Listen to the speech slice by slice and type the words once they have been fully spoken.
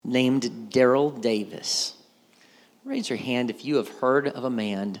named Daryl Davis. Raise your hand if you have heard of a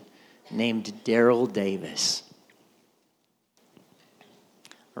man named Daryl Davis.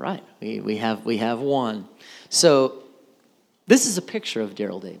 All right, we have one. So this is a picture of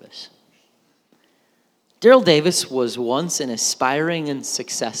Daryl Davis. Daryl Davis was once an aspiring and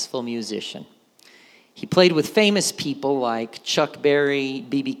successful musician. He played with famous people like Chuck Berry,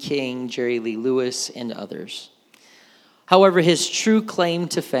 B.B. King, Jerry Lee Lewis, and others. However, his true claim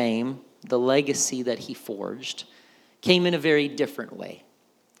to fame, the legacy that he forged, came in a very different way.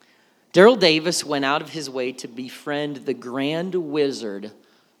 Daryl Davis went out of his way to befriend the Grand Wizard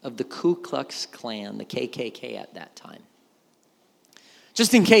of the Ku Klux Klan, the KKK at that time.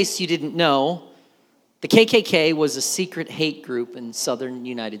 Just in case you didn't know, the KKK was a secret hate group in southern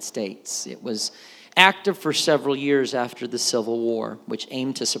United States. It was active for several years after the Civil War, which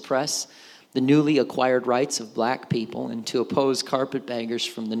aimed to suppress the newly acquired rights of black people and to oppose carpetbaggers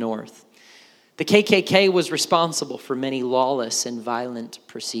from the North. The KKK was responsible for many lawless and violent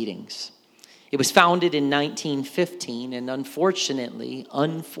proceedings. It was founded in 1915, and unfortunately,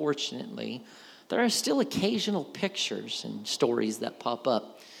 there are still occasional pictures and stories that pop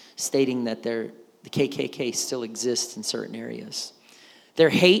up stating that the KKK still exists in certain areas. Their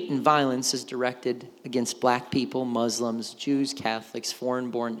hate and violence is directed against black people, Muslims, Jews, Catholics,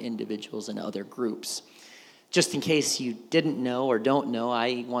 foreign-born individuals, and other groups. Just in case you didn't know or don't know,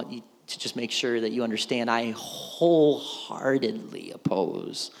 I want you to just make sure that you understand I wholeheartedly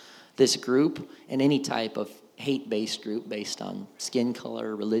oppose this group and any type of hate-based group based on skin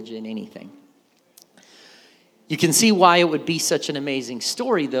color, religion, anything. You can see why it would be such an amazing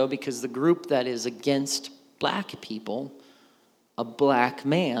story, though, because the group that is against black people, a black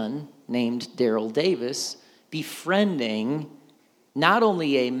man named Daryl Davis, befriending not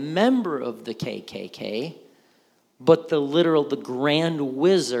only a member of the KKK, but the grand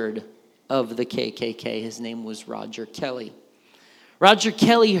wizard of the KKK. His name was Roger Kelly. Roger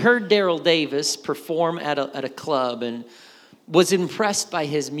Kelly heard Daryl Davis perform at a club and was impressed by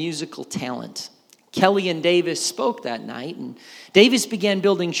his musical talent. Kelly and Davis spoke that night, and Davis began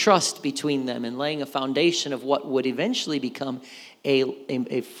building trust between them and laying a foundation of what would eventually become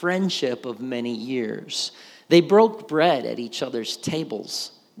a friendship of many years. They broke bread at each other's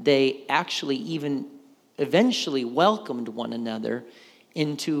tables. They actually even eventually welcomed one another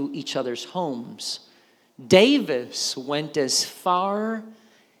into each other's homes. Davis went as far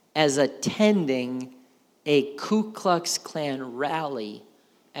as attending a Ku Klux Klan rally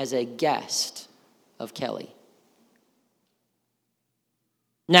as a guest of Kelly.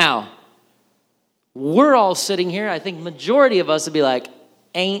 Now, we're all sitting here, I think majority of us would be like,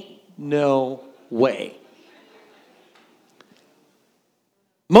 ain't no way.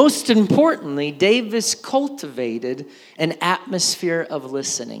 Most importantly, Davis cultivated an atmosphere of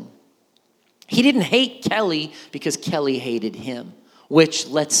listening. He didn't hate Kelly because Kelly hated him, which,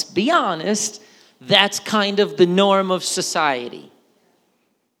 let's be honest, that's kind of the norm of society.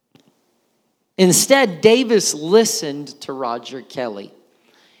 Instead, Davis listened to Roger Kelly.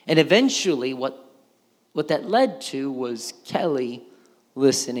 And eventually, what that led to was Kelly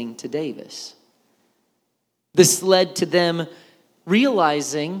listening to Davis. This led to them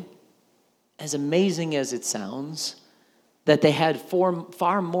realizing, as amazing as it sounds, that they had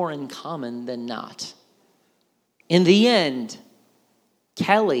far more in common than not. In the end,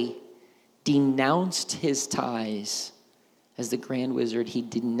 Kelly denounced his ties. As the Grand Wizard, he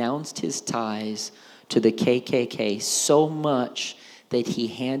denounced his ties to the KKK so much that he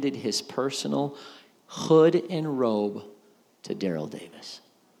handed his personal hood and robe to Daryl Davis.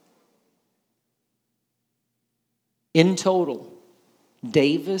 In total,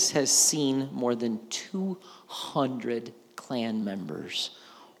 Davis has seen more than 200 Klan members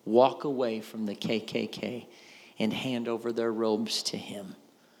walk away from the KKK and hand over their robes to him.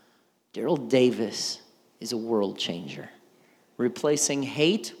 Daryl Davis is a world changer, replacing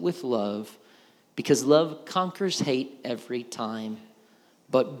hate with love, because love conquers hate every time,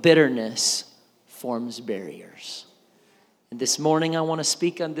 but bitterness forms barriers. And this morning I want to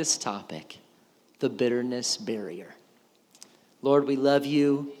speak on this topic, the bitterness barrier. Lord, we love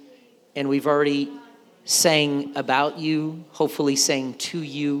you, and we've already sang about you, hopefully sang to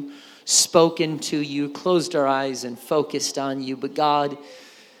you, spoken to you, closed our eyes and focused on you. But God,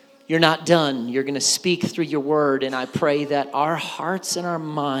 you're not done. You're going to speak through your word, and I pray that our hearts and our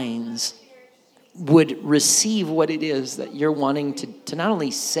minds would receive what it is that you're wanting to not only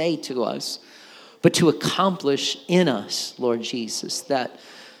say to us, but to accomplish in us, Lord Jesus, that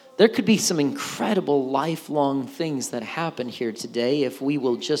there could be some incredible lifelong things that happen here today if we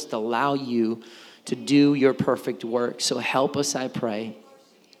will just allow you to do your perfect work. So help us, I pray.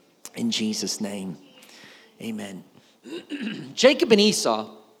 In Jesus' name, amen. Jacob and Esau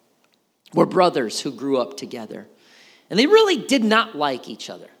were brothers who grew up together. And they really did not like each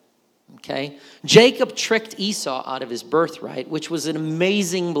other. Okay? Jacob tricked Esau out of his birthright, which was an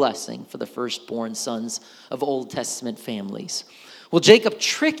amazing blessing for the firstborn sons of Old Testament families. Well, Jacob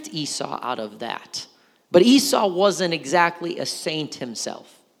tricked Esau out of that. But Esau wasn't exactly a saint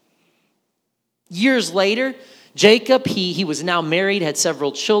himself. Years later, Jacob, he was now married, had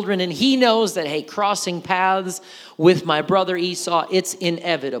several children, and he knows that, hey, crossing paths with my brother Esau, it's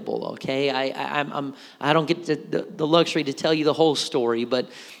inevitable, okay? I don't get the luxury to tell you the whole story, but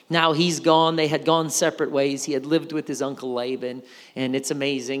now he's gone. They had gone separate ways. He had lived with his uncle Laban, and it's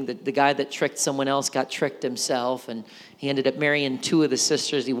amazing that the guy that tricked someone else got tricked himself, and he ended up marrying two of the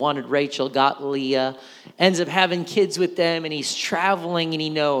sisters. He wanted Rachel, got Leah, ends up having kids with them, and he's traveling, and he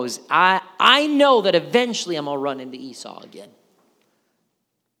knows, I know that eventually I'm going to run into Esau again.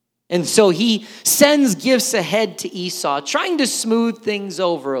 And so he sends gifts ahead to Esau, trying to smooth things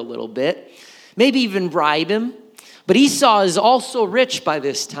over a little bit, maybe even bribe him. But Esau is also rich by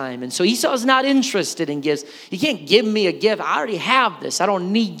this time, and so Esau's not interested in gifts. You can't give me a gift. I already have this. I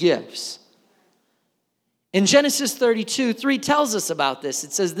don't need gifts. In Genesis 32:3 tells us about this.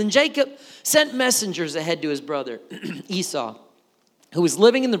 It says, then Jacob sent messengers ahead to his brother Esau, who was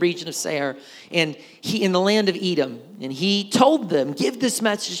living in the region of Seir, and he in the land of Edom. And he told them, give this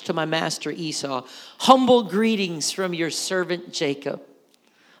message to my master Esau. Humble greetings from your servant Jacob.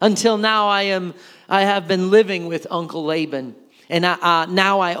 Until now I have been living with Uncle Laban. And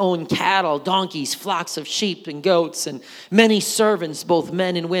now I own cattle, donkeys, flocks of sheep and goats, and many servants, both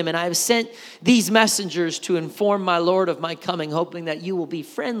men and women. I have sent these messengers to inform my Lord of my coming, hoping that you will be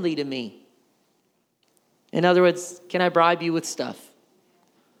friendly to me. In other words, can I bribe you with stuff?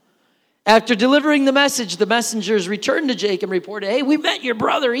 After delivering the message, the messengers returned to Jacob and reported, hey, we met your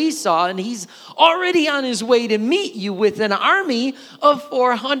brother Esau, and he's already on his way to meet you with an army of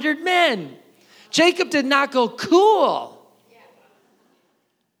 400 men. Jacob did not go, cool.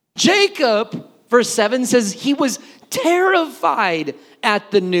 Jacob, verse 7 says, he was terrified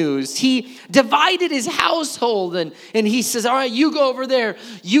at the news. He divided his household and he says, all right, you go over there.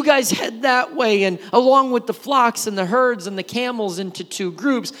 You guys head that way. And along with the flocks and the herds and the camels into two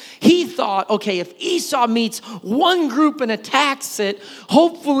groups, he thought, okay, if Esau meets one group and attacks it,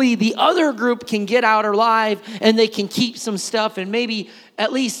 hopefully the other group can get out alive and they can keep some stuff and maybe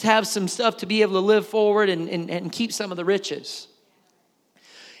at least have some stuff to be able to live forward and keep some of the riches.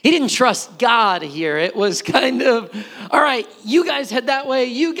 He didn't trust God here. It was kind of, all right, you guys head that way,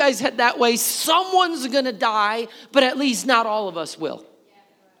 you guys head that way. Someone's going to die, but at least not all of us will.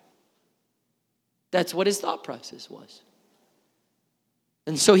 That's what his thought process was.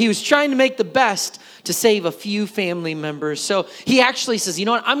 And so he was trying to make the best to save a few family members. So he actually says, you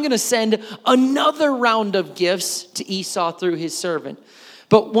know what, I'm going to send another round of gifts to Esau through his servant.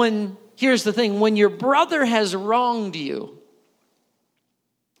 But here's the thing, when your brother has wronged you,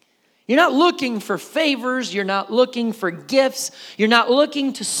 you're not looking for favors. You're not looking for gifts. You're not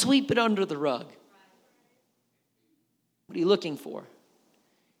looking to sweep it under the rug. What are you looking for?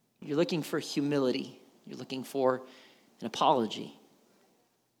 You're looking for humility. You're looking for an apology.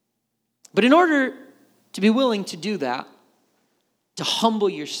 But in order to be willing to do that, to humble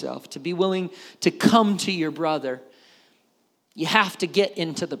yourself, to be willing to come to your brother, you have to get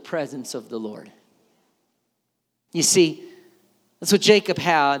into the presence of the Lord. You see, that's what Jacob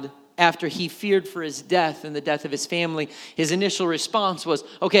had. After he feared for his death and the death of his family, his initial response was,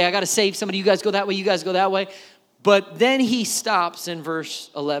 okay, I got to save somebody. You guys go that way. You guys go that way. But then he stops in verse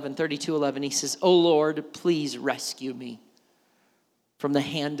 11, 32:11. He says, oh Lord, please rescue me from the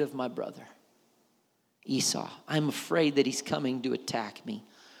hand of my brother Esau. I'm afraid that he's coming to attack me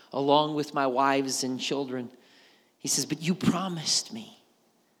along with my wives and children. He says, but you promised me,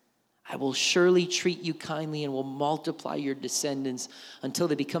 I will surely treat you kindly and will multiply your descendants until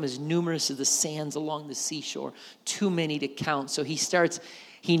they become as numerous as the sands along the seashore, too many to count. So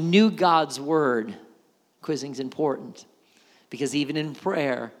he knew God's word. Quizzing's important because even in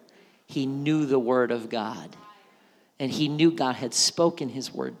prayer, he knew the word of God. And he knew God had spoken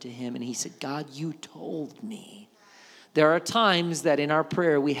his word to him. And he said, God, you told me. There are times that in our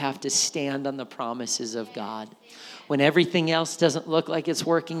prayer, we have to stand on the promises of God. When everything else doesn't look like it's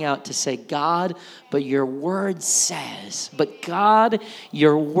working out, to say, God, but your word says, but God,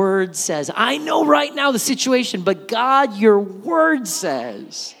 your word says. I know right now the situation, but God, your word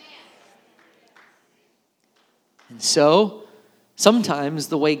says. And so, sometimes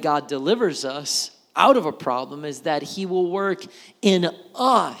the way God delivers us out of a problem is that he will work in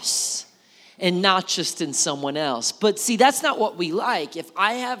us and not just in someone else. But see, that's not what we like. If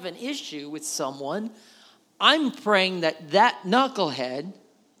I have an issue with someone, I'm praying that that knucklehead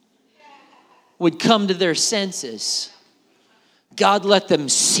would come to their senses. God, let them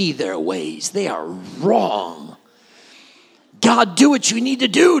see their ways. They are wrong. God, do what you need to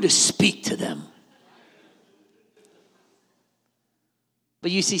do to speak to them. But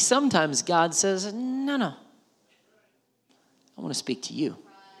you see, sometimes God says, no. I want to speak to you.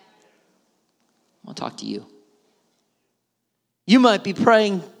 I want to talk to you. You might be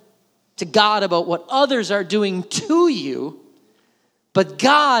praying to God about what others are doing to you, but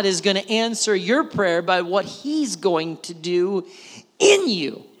God is going to answer your prayer by what he's going to do in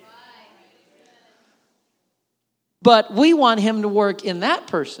you. But we want him to work in that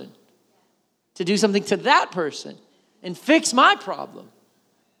person, to do something to that person and fix my problem.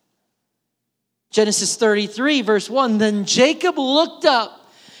 Genesis 33, verse 1, then Jacob looked up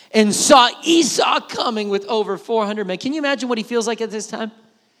and saw Esau coming with over 400 men. Can you imagine what he feels like at this time?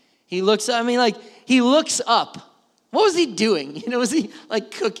 He looks up, he looks up. What was he doing? Was he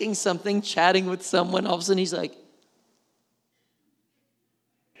like cooking something, chatting with someone? All of a sudden he's like,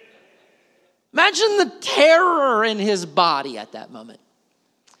 imagine the terror in his body at that moment.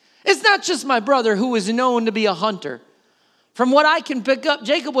 It's not just my brother who was known to be a hunter. From what I can pick up,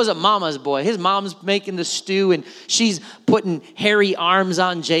 Jacob was a mama's boy. His mom's making the stew, and she's putting hairy arms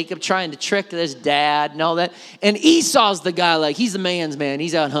on Jacob, trying to trick his dad and all that. And Esau's the guy, like, he's the man's man.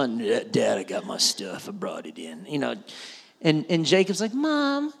 He's out hunting. Dad, I got my stuff. I brought it in, And Jacob's like,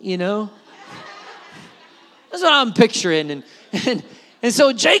 Mom, That's what I'm picturing. And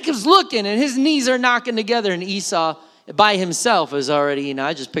so Jacob's looking, and his knees are knocking together, and Esau by himself is already,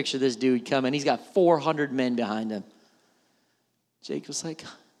 I just picture this dude coming. He's got 400 men behind him. Jacob's like,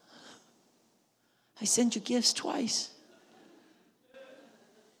 I sent you gifts twice.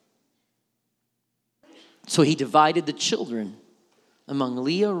 So he divided the children among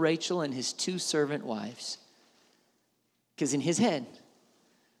Leah, Rachel, and his 2 servant wives. Because in his head,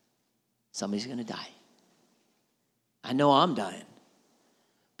 somebody's going to die. I know I'm dying.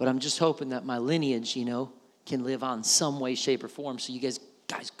 But I'm just hoping that my lineage, can live on some way, shape, or form. So you guys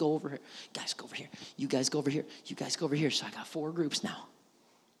go over here. Guys, go over here. You guys go over here. You guys go over here. So I got 4 groups now.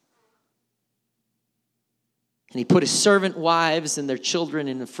 And he put his servant wives and their children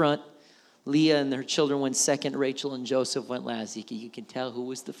in the front. Leah and their children went second. Rachel and Joseph went last. You can tell who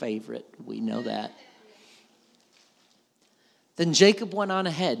was the favorite. We know that. Then Jacob went on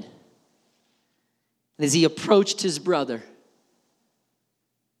ahead. And as he approached his brother,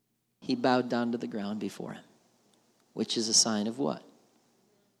 he bowed down to the ground before him, which is a sign of what?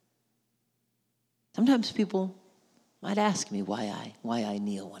 Sometimes people might ask me why I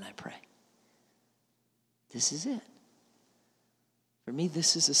kneel when I pray. This is it. For me,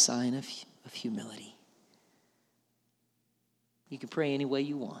 this is a sign of humility. You can pray any way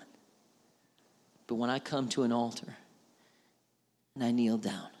you want. But when I come to an altar and I kneel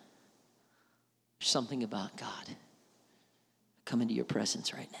down, there's something about God. I come into your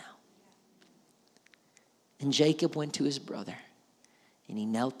presence right now. And Jacob went to his brother and he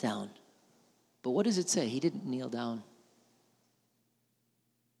knelt down. But what does it say? He didn't kneel down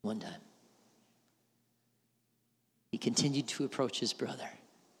one time. He continued to approach his brother.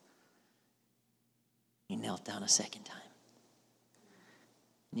 He knelt down a second time.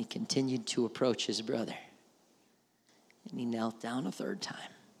 And he continued to approach his brother. And he knelt down a third time.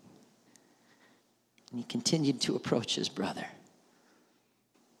 And he continued to approach his brother.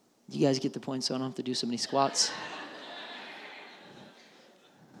 You guys get the point, so I don't have to do so many squats.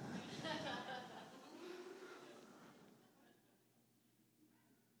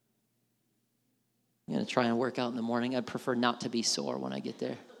 I'm going to try and work out in the morning. I'd prefer not to be sore when I get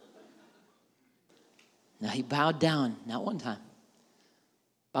there. Now he bowed down, not one time.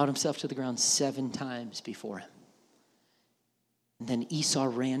 Bowed himself to the ground 7 times before him. And then Esau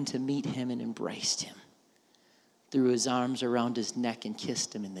ran to meet him and embraced him. Threw his arms around his neck and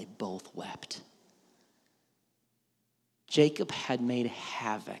kissed him, and they both wept. Jacob had made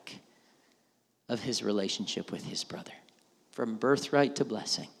havoc of his relationship with his brother, from birthright to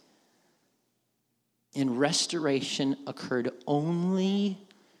blessing. And restoration occurred only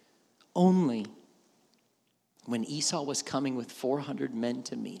when Esau was coming with 400 men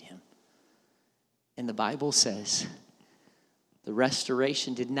to meet him. And the Bible says the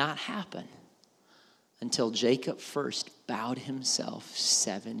restoration did not happen until Jacob first bowed himself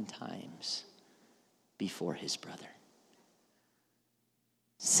 7 times before his brother.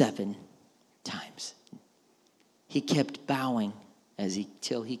 7 times. He kept bowing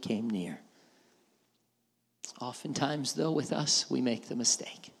till he came near. Oftentimes, though, with us, we make the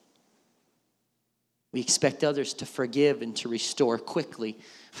mistake. We expect others to forgive and to restore quickly.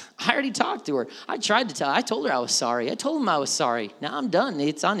 I already talked to her. I told her I was sorry. I told him I was sorry. Now I'm done.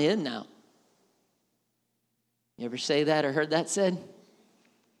 It's on him now. You ever say that or heard that said?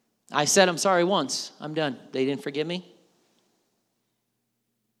 I said I'm sorry once. I'm done. They didn't forgive me.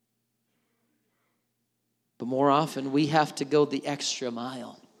 But more often, we have to go the extra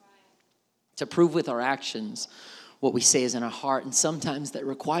mile to prove with our actions what we say is in our heart. And sometimes that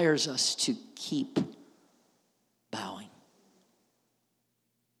requires us to keep bowing.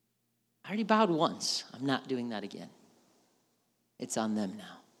 I already bowed once. I'm not doing that again. It's on them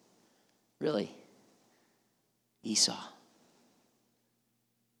now. Really, Esau.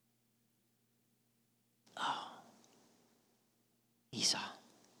 Oh, Esau.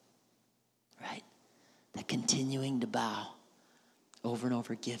 Right? That continuing to bow over and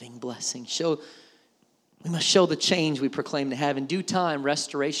over, giving blessing. We must show the change we proclaim to have. In due time,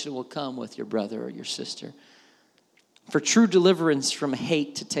 restoration will come with your brother or your sister. For true deliverance from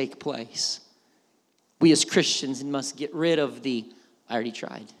hate to take place, we as Christians must get rid of I already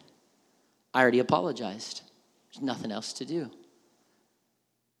tried. I already apologized. There's nothing else to do.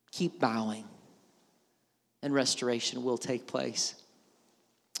 Keep bowing, and restoration will take place.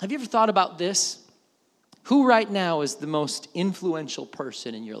 Have you ever thought about this? Who right now is the most influential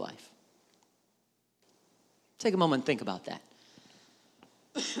person in your life? Take a moment and think about that.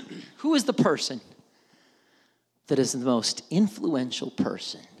 Who is the person that is the most influential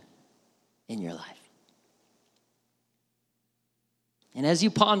person in your life? And as you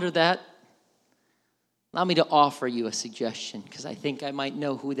ponder that, allow me to offer you a suggestion, because I think I might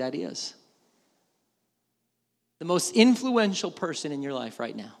know who that is. The most influential person in your life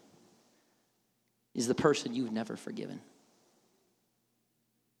right now is the person you've never forgiven.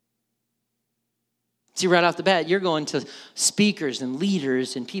 See, right off the bat, you're going to speakers and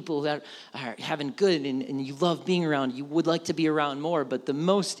leaders and people that are having good and you love being around. You would like to be around more, but the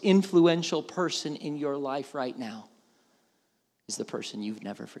most influential person in your life right now is the person you've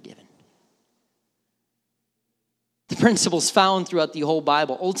never forgiven. The principles found throughout the whole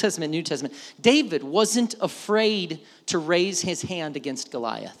Bible, Old Testament, New Testament. David wasn't afraid to raise his hand against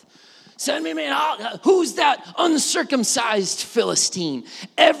Goliath. Send me a man. Who's that uncircumcised Philistine?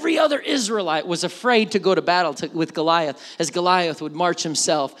 Every other Israelite was afraid to go to battle with Goliath, as Goliath would march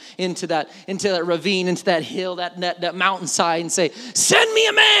himself into that ravine, into that hill, that mountainside, and say, "Send me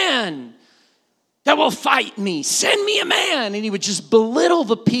a man that will fight me. Send me a man." And he would just belittle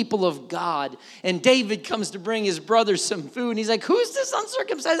the people of God. And David comes to bring his brother some food, and he's like, "Who's this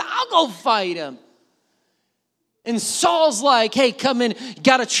uncircumcised? I'll go fight him." And Saul's like, "Hey, come in. You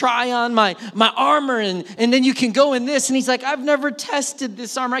got to try on my armor, and then you can go in this." And he's like, "I've never tested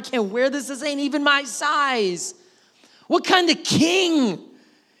this armor. I can't wear this. This ain't even my size." What kind of king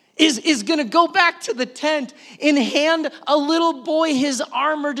is going to go back to the tent and hand a little boy his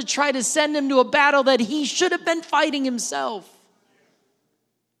armor to try to send him to a battle that he should have been fighting himself?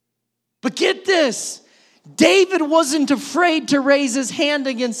 But get this. David wasn't afraid to raise his hand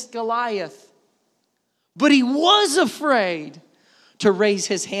against Goliath. But he was afraid to raise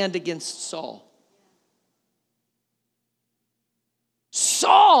his hand against Saul.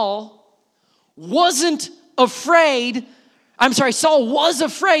 Saul was afraid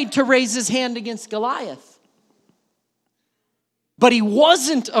to raise his hand against Goliath. But he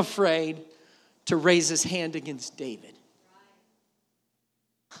wasn't afraid to raise his hand against David.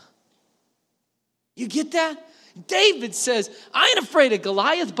 You get that? David says, "I ain't afraid of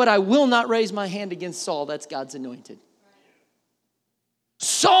Goliath, but I will not raise my hand against Saul." That's God's anointed.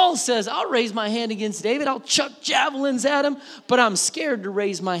 Saul says, "I'll raise my hand against David. I'll chuck javelins at him, but I'm scared to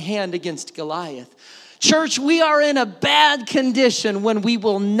raise my hand against Goliath." Church, we are in a bad condition when we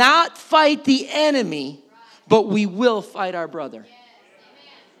will not fight the enemy, but we will fight our brother.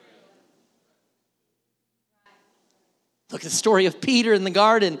 Look at the story of Peter in the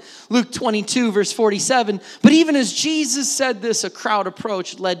garden, Luke 22, verse 47. But even as Jesus said this, a crowd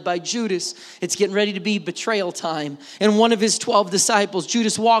approached, led by Judas. It's getting ready to be betrayal time. And one of his 12 disciples,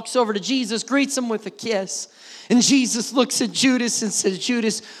 Judas, walks over to Jesus, greets him with a kiss. And Jesus looks at Judas and says,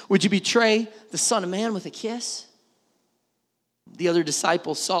 "Judas, would you betray the Son of Man with a kiss?" The other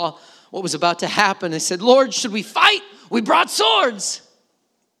disciples saw what was about to happen. They said, "Lord, should we fight? We brought swords."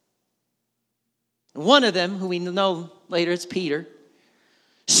 One of them, who we know later it's Peter,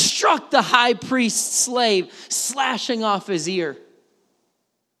 struck the high priest's slave, slashing off his ear.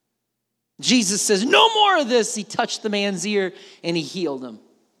 Jesus says, "No more of this." He touched the man's ear and he healed him.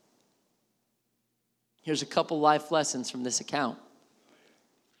 Here's a couple life lessons from this account.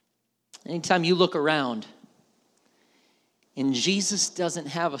 Anytime you look around and Jesus doesn't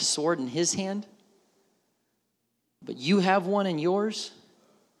have a sword in his hand, but you have one in yours,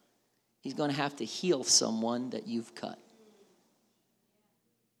 he's going to have to heal someone that you've cut.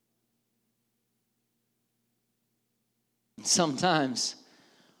 Sometimes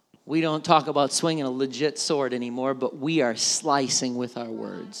we don't talk about swinging a legit sword anymore, but we are slicing with our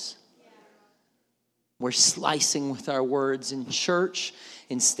words. We're slicing with our words in church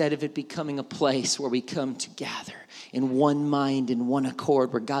instead of it becoming a place where we come together in one mind, in one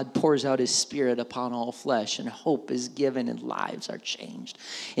accord, where God pours out his Spirit upon all flesh and hope is given and lives are changed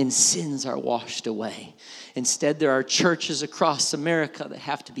and sins are washed away. Instead, there are churches across America that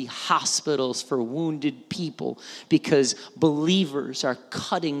have to be hospitals for wounded people because believers are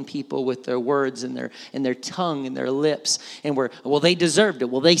cutting people with their words and their tongue and their lips. And they deserved it.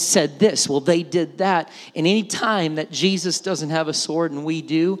 Well, they said this. Well, they did that. And any time that Jesus doesn't have a sword and we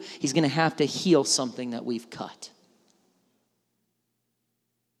do, he's going to have to heal something that we've cut.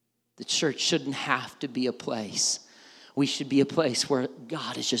 The church shouldn't have to be a place. We should be a place where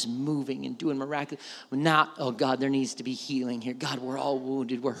God is just moving and doing miraculous. Not, oh God, there needs to be healing here. God, we're all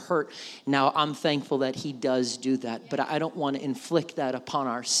wounded. We're hurt. Now, I'm thankful that he does do that, but I don't want to inflict that upon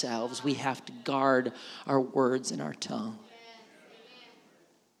ourselves. We have to guard our words and our tongue.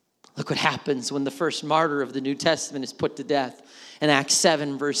 Look what happens when the first martyr of the New Testament is put to death. In Acts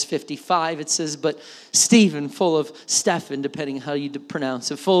 7, verse 55, it says, but Stephen, depending on how you pronounce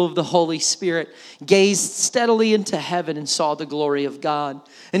it, full of the Holy Spirit, gazed steadily into heaven and saw the glory of God.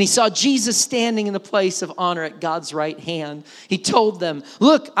 And he saw Jesus standing in the place of honor at God's right hand. He told them,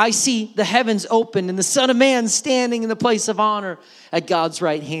 look, I see the heavens open and the Son of Man standing in the place of honor at God's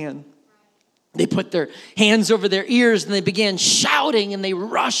right hand. They put their hands over their ears and they began shouting and they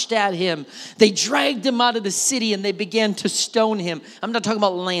rushed at him. They dragged him out of the city and they began to stone him. I'm not talking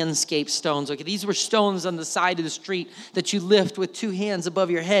about landscape stones. Okay, these were stones on the side of the street that you lift with two hands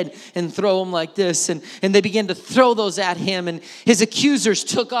above your head and throw them like this. And they began to throw those at him. And his accusers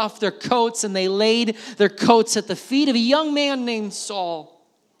took off their coats and they laid their coats at the feet of a young man named Saul.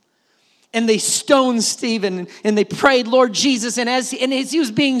 And they stoned Stephen and they prayed, Lord Jesus. And as he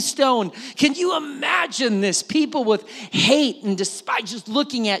was being stoned, can you imagine this? People with hate and despite just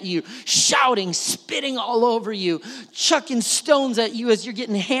looking at you, shouting, spitting all over you, chucking stones at you as you're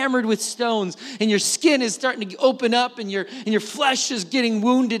getting hammered with stones. And your skin is starting to open up and your flesh is getting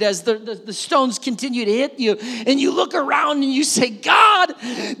wounded as the stones continue to hit you. And you look around and you say, God,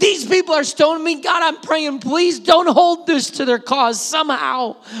 these people are stoning me. God, I'm praying, please don't hold this to their cause.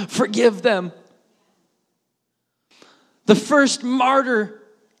 Somehow forgive them. The first martyr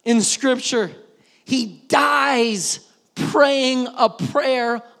in Scripture, he dies praying a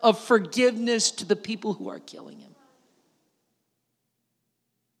prayer of forgiveness to the people who are killing him.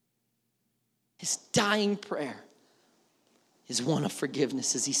 His dying prayer is one of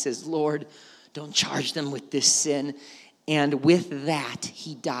forgiveness as he says, Lord, don't charge them with this sin. And with that,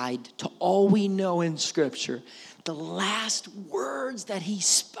 he died. To all we know in Scripture, the last words that he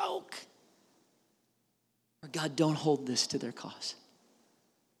spoke were, God, don't hold this to their cause.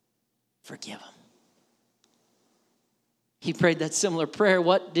 Forgive them. He prayed that similar prayer.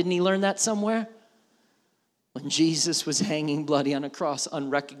 What? Didn't he learn that somewhere? When Jesus was hanging bloody on a cross,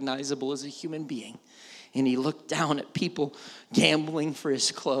 unrecognizable as a human being. And he looked down at people gambling for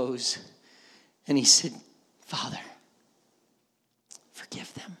his clothes. And he said, Father,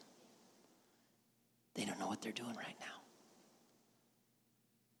 forgive them. They don't know what they're doing right now.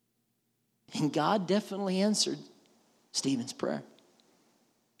 And God definitely answered Stephen's prayer.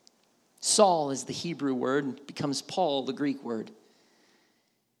 Saul is the Hebrew word and becomes Paul, the Greek word.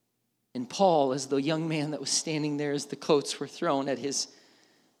 And Paul is the young man that was standing there as the coats were thrown at his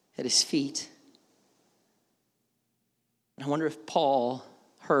feet. And I wonder if Paul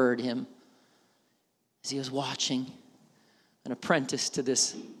heard him as he was watching, an apprentice to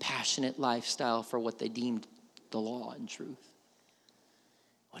this passionate lifestyle for what they deemed the law and truth.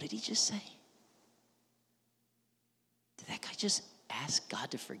 What did he just say? Did that guy just ask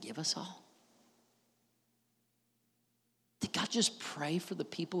God to forgive us all? Did God just pray for the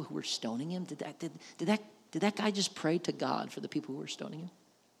people who were stoning him? Did that guy just pray to God for the people who were stoning him?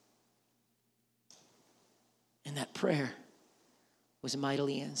 And that prayer was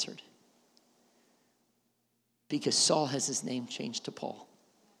mightily answered. Because Saul has his name changed to Paul.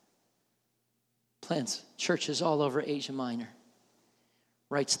 Plants churches all over Asia Minor.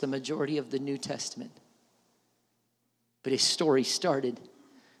 Writes the majority of the New Testament. But his story started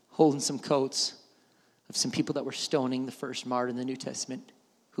holding some coats of some people that were stoning the first martyr in the New Testament,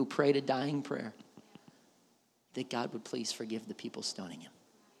 who prayed a dying prayer that God would please forgive the people stoning him.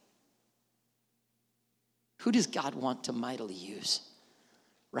 Who does God want to mightily use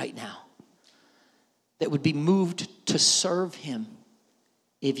right now? that would be moved to serve him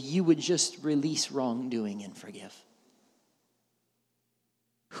if you would just release wrongdoing and forgive?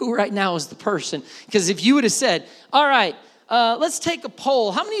 Who right now is the person? Because if you would have said, all right, let's take a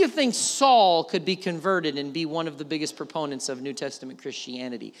poll. How many of you think Saul could be converted and be one of the biggest proponents of New Testament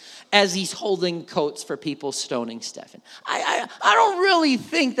Christianity as he's holding coats for people stoning Stephen? I don't really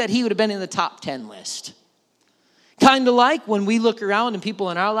think that he would have been in the top 10 list. Kind of like when we look around and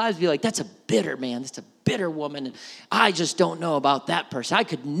people in our lives be like, that's a bitter man, that's a bitter woman, and I just don't know about that person. I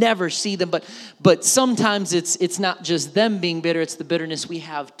could never see them, but sometimes it's not just them being bitter, it's the bitterness we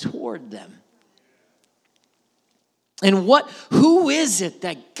have toward them. And who is it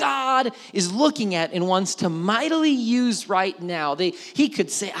that God is looking at and wants to mightily use right now? He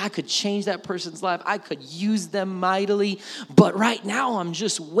could say, I could change that person's life. I could use them mightily. But right now, I'm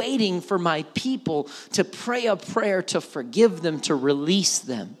just waiting for my people to pray a prayer to forgive them, to release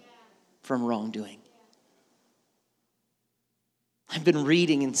them from wrongdoing. I've been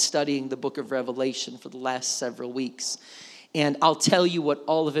reading and studying the book of Revelation for the last several weeks. And I'll tell you what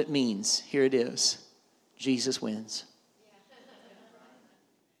all of it means. Here it is. Jesus wins.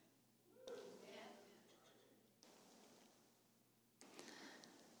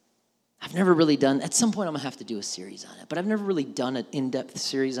 I've never really done, at some point I'm going to have to do a series on it, but I've never really done an in-depth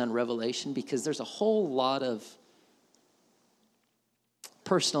series on Revelation because there's a whole lot of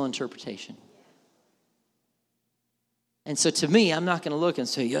personal interpretation. And so to me, I'm not going to look and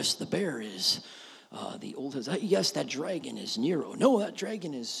say, yes, the bear is the old, yes, that dragon is Nero. No, that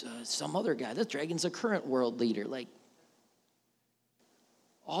dragon is some other guy. That dragon's a current world leader. Like,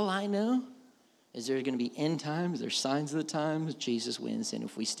 all I know is there's going to be end times, there's signs of the times, Jesus wins, and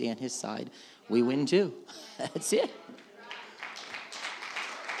if we stay on his side, we win too. That's it.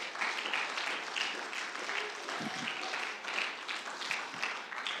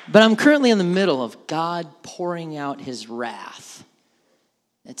 But I'm currently in the middle of God pouring out his wrath.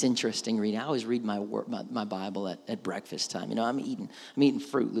 That's interesting reading. I always read my Bible at breakfast time. You know, I'm eating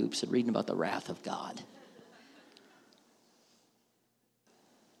Fruit Loops and reading about the wrath of God.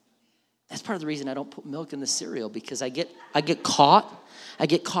 That's part of the reason I don't put milk in the cereal, because I get caught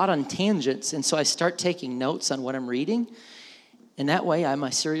on tangents, and so I start taking notes on what I'm reading, and that way my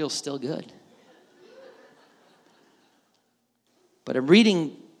cereal's still good. But I'm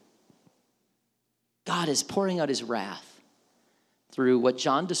reading, God is pouring out his wrath through what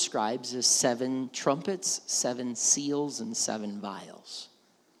John describes as 7 trumpets, 7 seals, and 7 vials.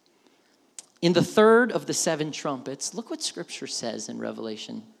 In the third of the 7 trumpets, look what Scripture says in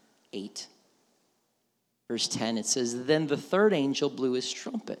Revelation 8, verse 10, it says, then the third angel blew his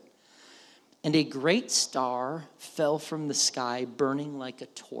trumpet, and a great star fell from the sky, burning like a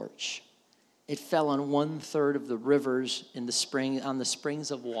torch. It fell on 1/3 of the rivers in the spring, on the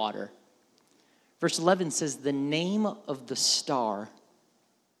springs of water. Verse 11 says, the name of the star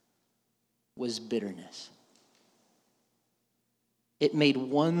was bitterness. It made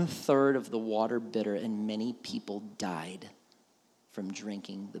 1/3 of the water bitter, and many people died from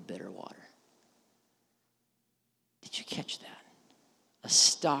drinking the bitter water. Did you catch that? A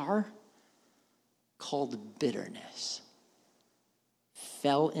star called bitterness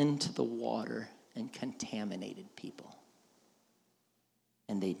fell into the water and contaminated people,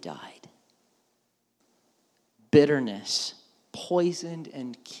 and they died. Bitterness poisoned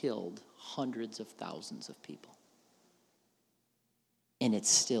and killed hundreds of thousands of people, and it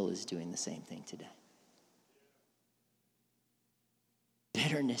still is doing the same thing today.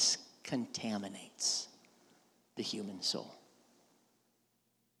 Bitterness contaminates the human soul,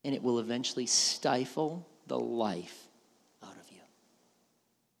 and it will eventually stifle the life out of you.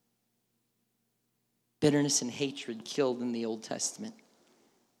 Bitterness and hatred killed in the Old Testament.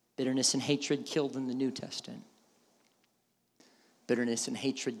 Bitterness and hatred killed in the New Testament. Bitterness and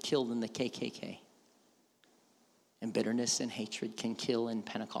hatred killed in the KKK. And bitterness and hatred can kill in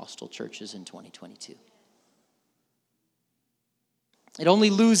Pentecostal churches in 2022. It only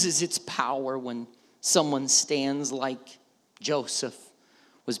loses its power when someone stands like Joseph,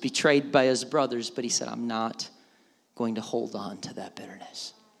 was betrayed by his brothers, but he said, I'm not going to hold on to that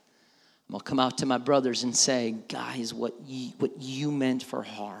bitterness. I'm going to come out to my brothers and say, guys, what you meant for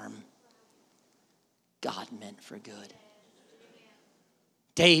harm, God meant for good.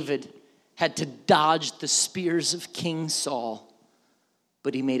 David had to dodge the spears of King Saul,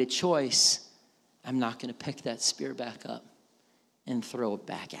 but he made a choice. I'm not going to pick that spear back up and throw it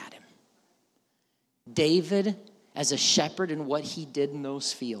back at him. David, as a shepherd and what he did in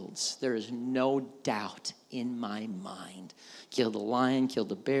those fields, there is no doubt in my mind. Killed a lion,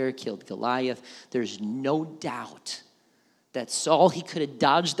 killed a bear, killed Goliath. There's no doubt that Saul, he could have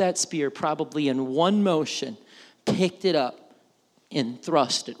dodged that spear probably in one motion, picked it up, and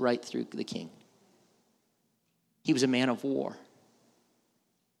thrust it right through the king. He was a man of war.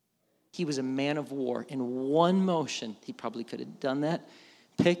 He was a man of war. In one motion, he probably could have done that,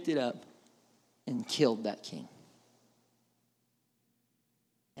 picked it up, and killed that king.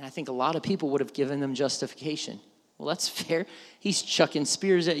 And I think a lot of people would have given them justification. Well, that's fair. He's chucking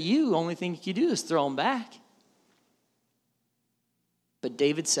spears at you. Only thing you can do is throw them back. But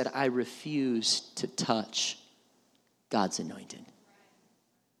David said, I refuse to touch God's anointed.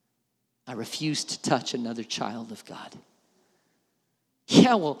 I refuse to touch another child of God.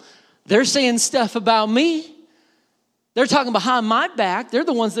 Yeah, well, they're saying stuff about me. They're talking behind my back. They're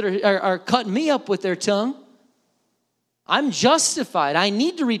the ones that are cutting me up with their tongue. I'm justified. I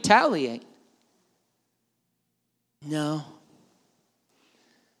need to retaliate. No.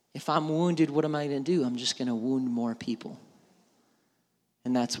 If I'm wounded, what am I going to do? I'm just going to wound more people.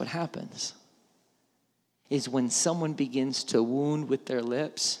 And that's what happens. Is when someone begins to wound with their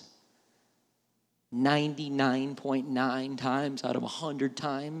lips, 99.9 times out of 100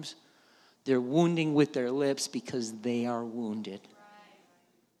 times, they're wounding with their lips because they are wounded.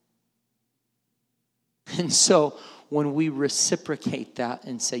 And so when we reciprocate that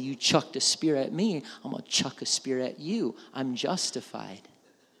and say, you chucked a spear at me, I'm going to chuck a spear at you. I'm justified.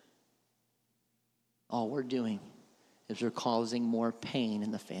 All we're doing is we're causing more pain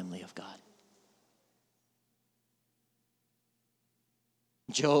in the family of God.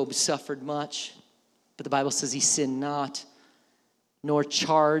 Job suffered much, but the Bible says he sinned not, nor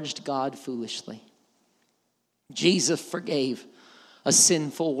charged God foolishly. Jesus forgave a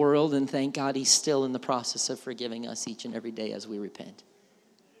sinful world, and thank God he's still in the process of forgiving us each and every day as we repent.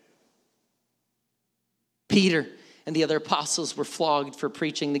 Peter and the other apostles were flogged for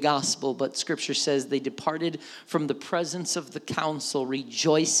preaching the gospel, but Scripture says they departed from the presence of the council,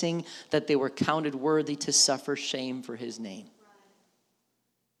 rejoicing that they were counted worthy to suffer shame for his name.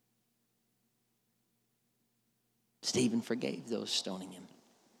 Stephen forgave those stoning him.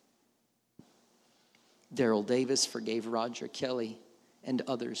 Daryl Davis forgave Roger Kelly and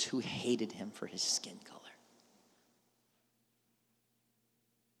others who hated him for his skin color.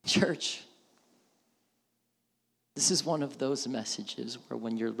 Church, this is one of those messages where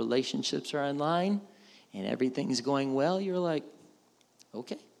when your relationships are in line and everything's going well, you're like,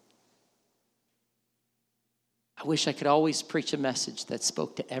 okay. I wish I could always preach a message that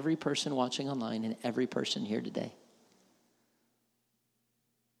spoke to every person watching online and every person here today.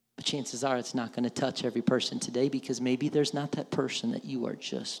 But chances are it's not going to touch every person today because maybe there's not that person that you are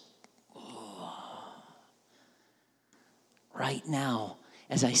just, right now,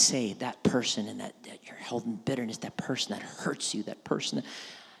 as I say, that person and that you're holding bitterness, that person that hurts you, that person,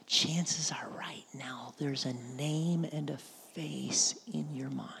 chances are right now there's a name and a face in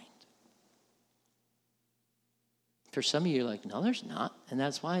your mind. For some of you, you're like, no, there's not. And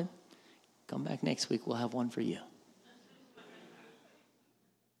that's why, come back next week, we'll have one for you.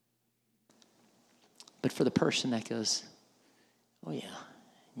 But for the person that goes, oh yeah,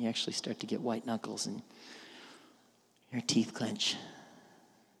 you actually start to get white knuckles and your teeth clench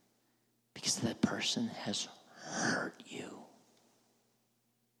because that person has hurt you.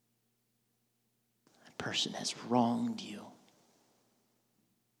 That person has wronged you.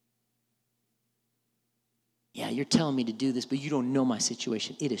 Yeah, you're telling me to do this, but you don't know my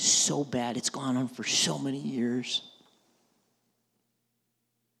situation. It is so bad. It's gone on for so many years.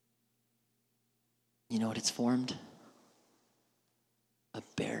 You know what it's formed? A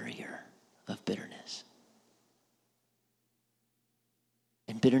barrier of bitterness.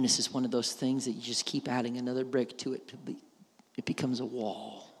 And bitterness is one of those things that you just keep adding another brick to it. It becomes a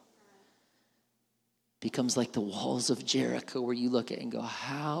wall. It becomes like the walls of Jericho where you look at it and go,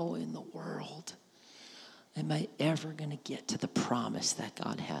 how in the world am I ever going to get to the promise that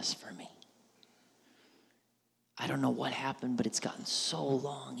God has for me? I don't know what happened, but it's gotten so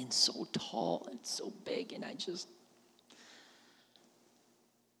long and so tall and so big, and I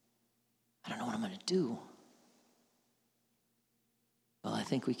don't know what I'm going to do. Well, I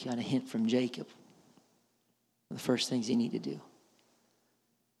think we got a hint from Jacob. The first things you need to do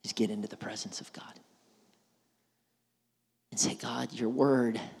is get into the presence of God. And say, God, your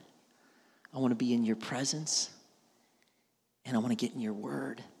word, I want to be in your presence, and I want to get in your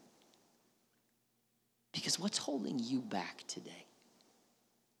word. Because what's holding you back today?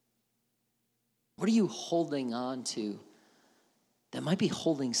 What are you holding on to that might be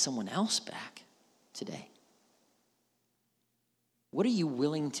holding someone else back today? What are you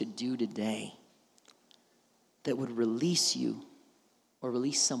willing to do today that would release you or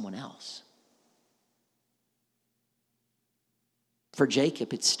release someone else? For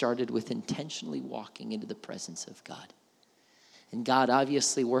Jacob, it started with intentionally walking into the presence of God. And God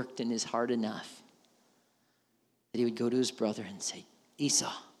obviously worked in his heart enough that he would go to his brother and say,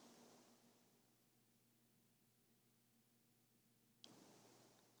 Esau,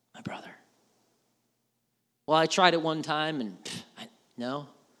 my brother. Well, I tried it one time and no.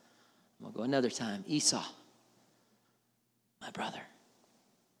 I'm going to go another time. Esau, my brother.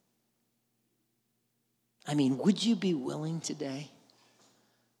 I mean, would you be willing today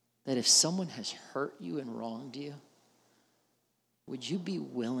that if someone has hurt you and wronged you, would you be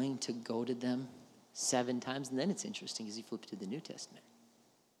willing to go to them 7 times? And then it's interesting as you flip to the New Testament.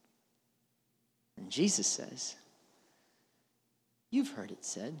 And Jesus says, you've heard it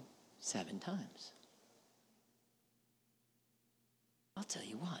said 7 times. I'll tell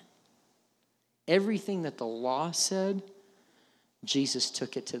you what. Everything that the law said, Jesus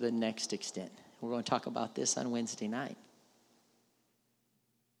took it to the next extent. We're going to talk about this on Wednesday night.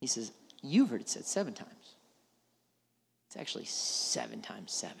 He says, you've heard it said 7 times. It's actually 7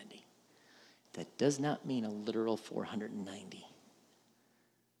 times 70. That does not mean a literal 490.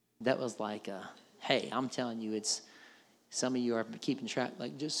 That was like, hey, I'm telling you, it's some of you are keeping track.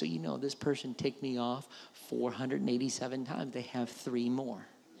 Like, just so you know, this person ticked me off 487 times. They have 3 more.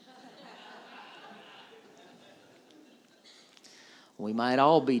 We might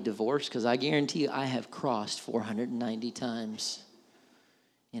all be divorced because I guarantee you I have crossed 490 times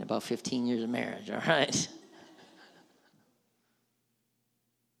in about 15 years of marriage, all right?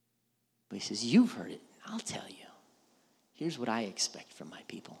 But he says, you've heard it. I'll tell you. Here's what I expect from my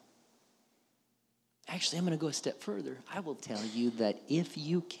people. Actually, I'm going to go a step further. I will tell you that if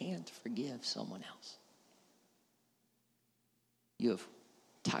you can't forgive someone else, you have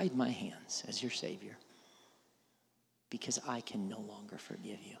tied my hands as your Savior because I can no longer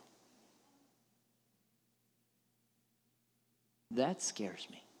forgive you. That scares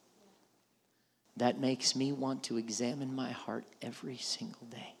me. That makes me want to examine my heart every single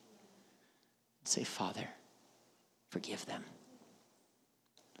day and say, Father, forgive them.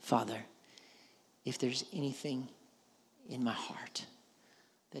 Father, if there's anything in my heart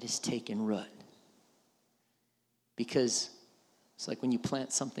that has taken root, because it's like when you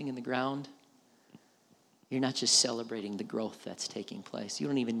plant something in the ground, you're not just celebrating the growth that's taking place. You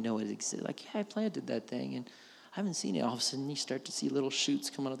don't even know it exists. Like, yeah, I planted that thing, and I haven't seen it. All of a sudden, you start to see little shoots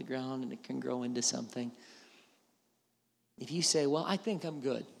come out of the ground, and it can grow into something. If you say, well, I think I'm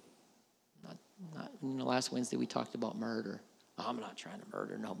good. Last Wednesday we talked about murder. I'm not trying to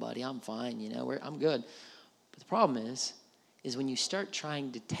murder nobody. I'm fine, I'm good. But the problem is when you start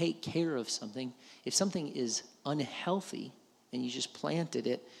trying to take care of something, if something is unhealthy and you just planted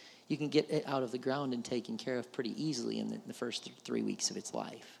it, you can get it out of the ground and taken care of pretty easily in the first 3 weeks of its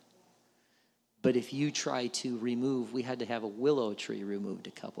life. But if you try to remove, we had to have a willow tree removed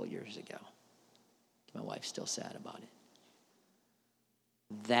a couple years ago. My wife's still sad about it.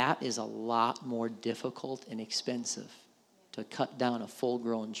 That is a lot more difficult and expensive to cut down a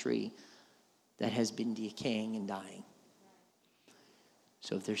full-grown tree that has been decaying and dying.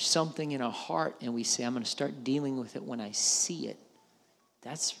 So if there's something in our heart and we say, I'm going to start dealing with it when I see it,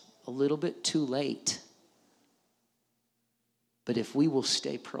 that's a little bit too late. But if we will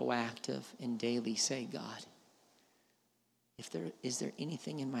stay proactive and daily say, God, is there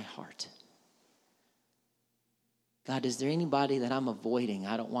anything in my heart? God, is there anybody that I'm avoiding?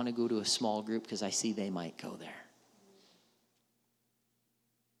 I don't want to go to a small group because I see they might go there.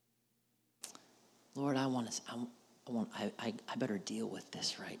 Lord, I better deal with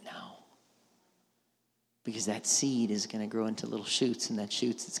this right now. Because that seed is going to grow into little shoots, and that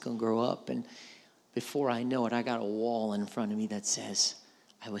shoots, it's going to grow up. And before I know it, I got a wall in front of me that says,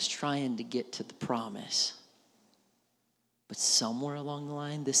 I was trying to get to the promise. But somewhere along the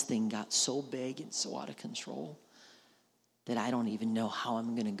line, this thing got so big and so out of control that I don't even know how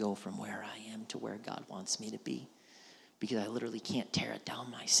I'm going to go from where I am to where God wants me to be. Because I literally can't tear it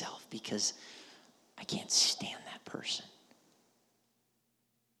down myself because I can't stand that person.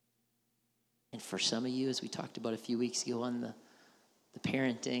 And for some of you, as we talked about a few weeks ago on the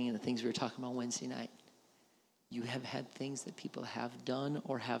parenting and the things we were talking about Wednesday night, you have had things that people have done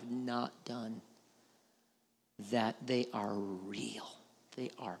or have not done that they are real.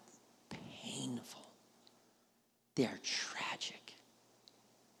 They are painful. They are tragic.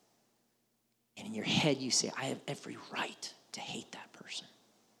 And in your head you say, I have every right to hate that person.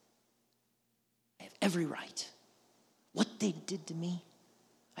 I have every right. What they did to me,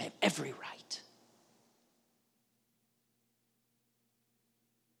 I have every right.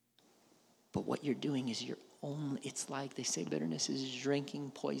 But what you're doing is it's like they say bitterness is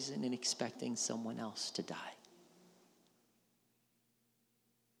drinking poison and expecting someone else to die.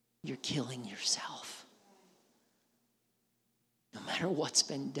 you're killing yourself. No matter what's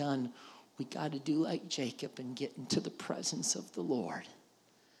been done, we got to do like Jacob and get into the presence of the Lord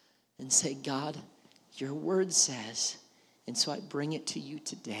and say, God, your word says, and so I bring it to you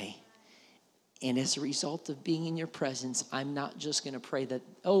today. And as a result of being in your presence, I'm not just going to pray that,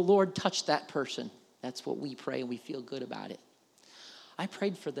 oh, Lord, touch that person. That's what we pray and we feel good about it. I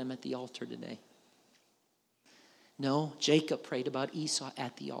prayed for them at the altar today. No, Jacob prayed about Esau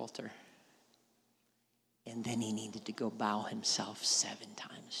at the altar. And then he needed to go bow himself 7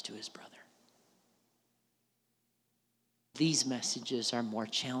 times to his brother. These messages are more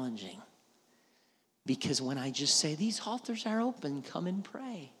challenging because when I just say, these altars are open, come and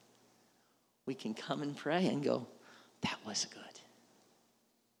pray. We can come and pray and go, that was good.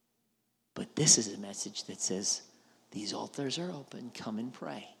 But this is a message that says, these altars are open, come and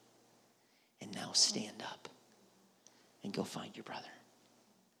pray. And now stand up and go find your brother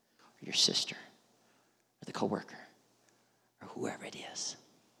or your sister or the coworker or whoever it is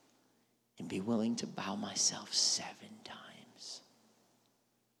and be willing to bow myself 7 times.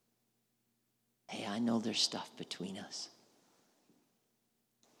 Hey, I know there's stuff between us,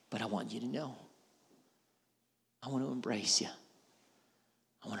 but I want you to know, I want to embrace you.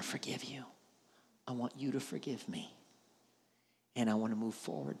 I want to forgive you. I want you to forgive me. And I want to move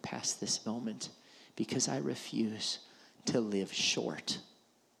forward past this moment because I refuse to live short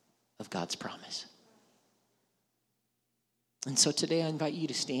of God's promise. And so today I invite you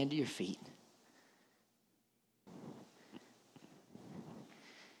to stand to your feet.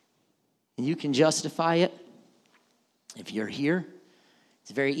 And you can justify it if you're here.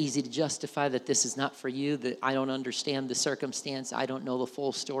 It's very easy to justify that this is not for you, that I don't understand the circumstance, I don't know the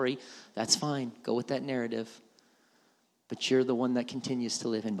full story. That's fine. Go with that narrative. But you're the one that continues to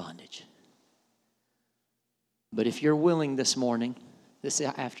live in bondage. But if you're willing this morning, this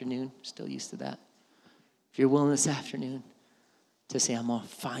afternoon, still used to that. If you're willing this afternoon to say, I'm going to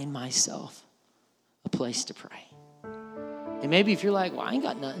find myself a place to pray. And maybe if you're like, well, I ain't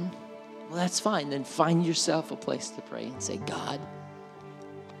got nothing. Well, that's fine. Then find yourself a place to pray and say, God,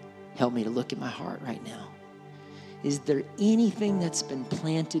 help me to look at my heart right now. Is there anything that's been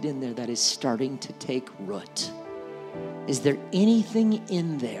planted in there that is starting to take root? Is there anything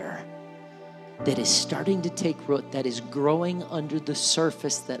in there that is starting to take root, that is growing under the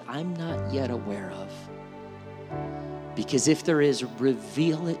surface that I'm not yet aware of? Because if there is,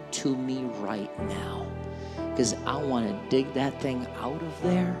 reveal it to me right now. Because I want to dig that thing out of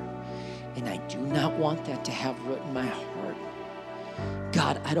there, and I do not want that to have root in my heart.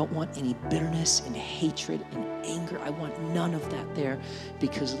 God, I don't want any bitterness and hatred and anger. I want none of that there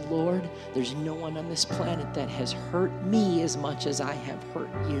because, Lord, there's no one on this planet that has hurt me as much as I have hurt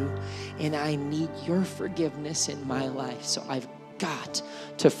you. And I need your forgiveness in my life. So I've got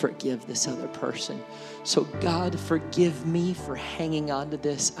to forgive this other person. So God, forgive me for hanging on to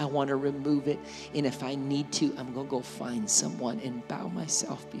this. I want to remove it. And if I need to, I'm going to go find someone and bow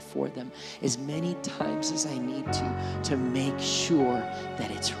myself before them as many times as I need to make sure that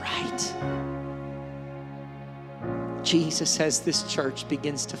it's right. Jesus, as this church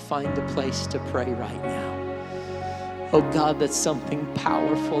begins to find a place to pray right now, oh God, that something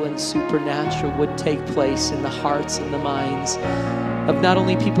powerful and supernatural would take place in the hearts and the minds of not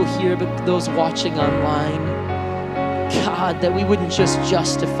only people here, but those watching online. God, that we wouldn't just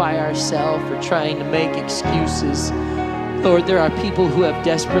justify ourselves or trying to make excuses. Lord, there are people who have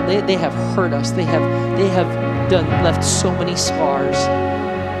desperately, they have hurt us. They have left so many scars.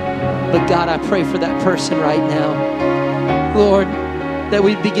 But God, I pray for that person right now. Lord, that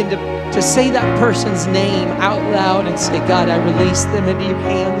we begin to say that person's name out loud and say, God, I release them into your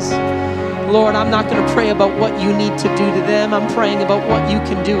hands. Lord, I'm not going to pray about what you need to do to them. I'm praying about what you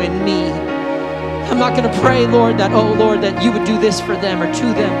can do in me. I'm not going to pray, Lord, that, oh, Lord, that you would do this for them or to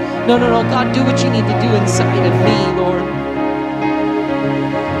them. No, God, do what you need to do inside of me, Lord.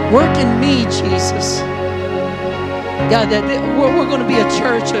 Work in me, Jesus. God, that we're going to be a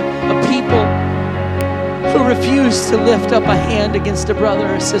church of people who refuse to lift up a hand against a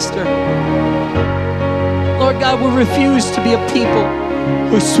brother or sister. Lord God, we refuse to be a people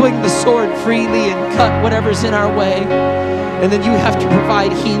who swing the sword freely and cut whatever's in our way. And then you have to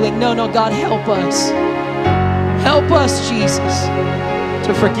provide healing. No, God, help us. Help us, Jesus,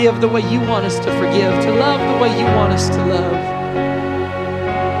 to forgive the way you want us to forgive, to love the way you want us to love.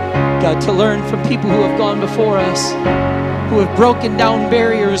 God, to learn from people who have gone before us, who have broken down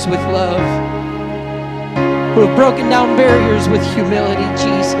barriers with love, who have broken down barriers with humility,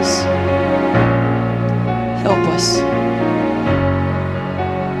 Jesus. Help us.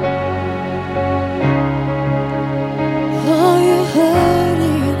 Are you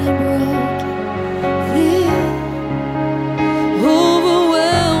hurting?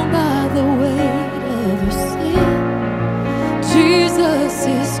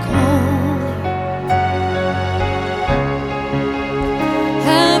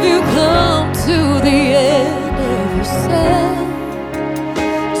 to the